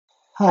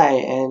Hi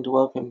and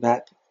welcome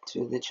back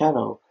to the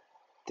channel.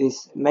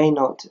 This may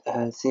not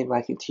seem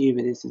like it to you,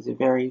 but this is a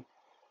very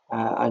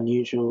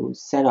unusual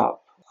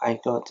setup. I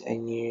got a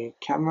new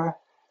camera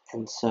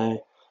and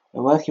so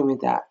we're working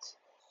with that.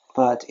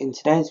 But in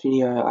today's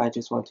video I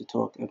just want to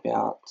talk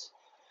about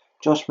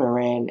Josh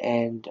Moran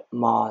and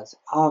Mars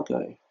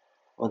Argo,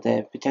 or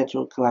their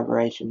potential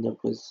collaboration that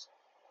was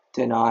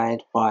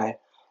denied by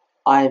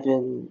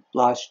Ivan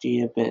last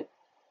year, but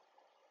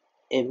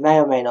it may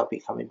or may not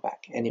be coming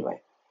back anyway.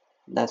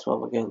 That's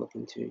what we're going to look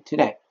into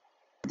today.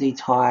 At the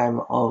time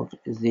of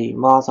the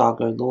Mars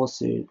Argo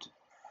lawsuit,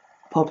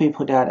 Poppy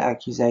put out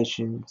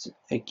accusations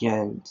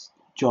against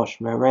Josh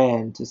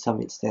Moran to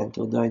some extent,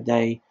 although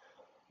they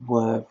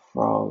were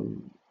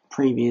from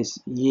previous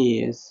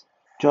years.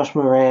 Josh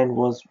Moran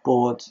was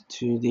brought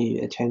to the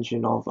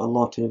attention of a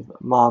lot of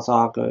Mars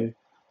Argo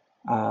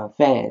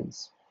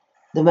fans.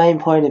 The main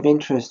point of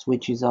interest,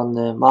 which is on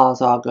the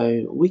Mars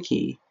Argo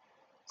wiki,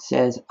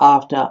 says,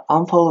 after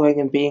unfollowing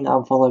and being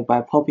unfollowed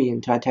by Poppy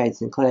and Tite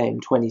Sinclair in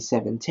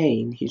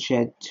 2017, he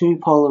shared 2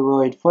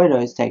 Polaroid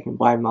photos taken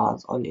by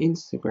Mars on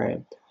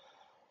Instagram,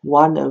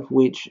 one of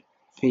which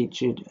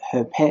featured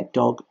her pet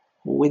dog,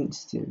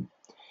 Winston.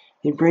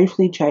 He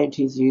briefly changed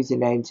his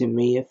username to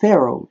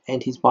miaferal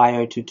and his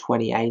bio to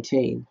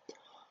 2018.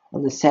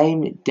 On the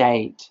same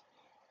date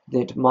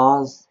that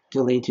Mars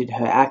deleted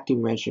her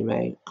acting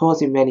resume,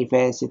 causing many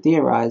fans to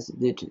theorize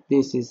that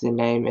this is the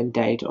name and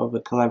date of a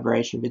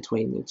collaboration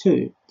between the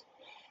two.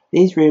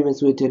 These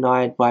rumors were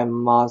denied by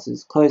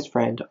Mars's close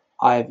friend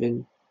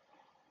Ivan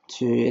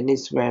to an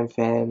Instagram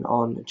fan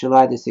on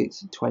July the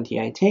 6th,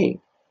 2018.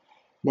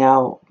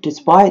 Now,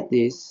 despite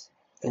this,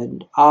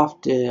 and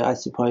after, I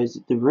suppose,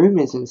 the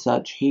rumors and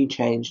such, he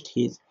changed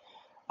his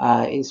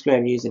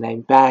Instagram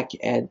username back,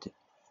 and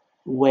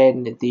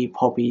when the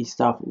Poppy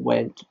stuff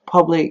went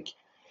public,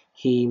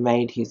 he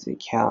made his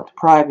account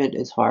private,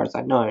 as far as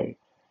I know.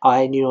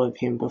 I knew of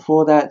him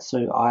before that,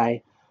 so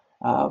I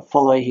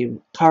follow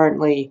him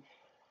currently,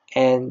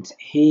 and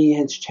he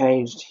has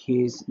changed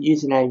his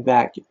username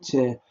back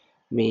to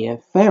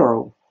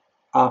miaferal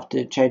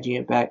after changing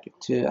it back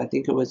to, I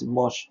think it was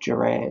Mosh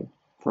Duran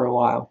for a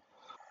while.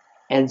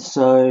 And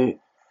so,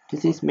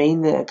 does this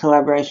mean that a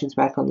collaboration's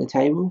back on the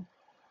table?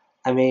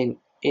 I mean,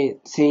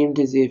 it seemed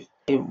as if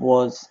it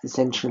was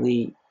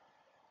essentially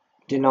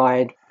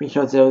denied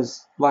because there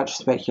was much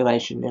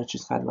speculation. It was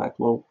just kind of like,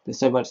 well, there's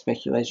so much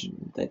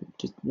speculation that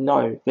just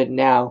no. But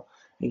now,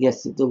 I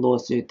guess that the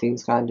lawsuit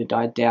things kind of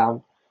died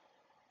down.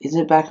 Is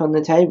it back on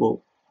the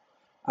table?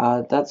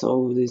 That's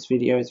all this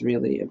video is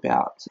really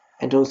about.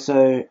 And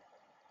also,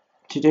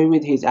 to do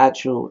with his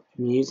actual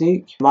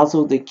music,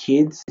 Muzzle the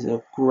Kids is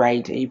a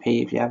great EP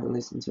if you haven't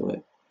listened to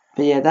it.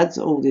 But yeah, that's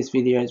all this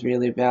video is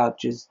really about.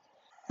 Just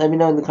let me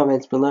know in the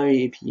comments below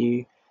if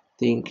you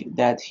think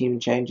that him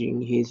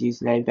changing his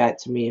username back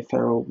to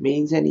miaferal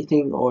means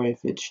anything, or if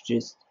it's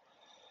just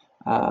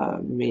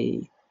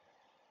me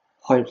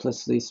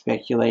hopelessly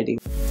speculating.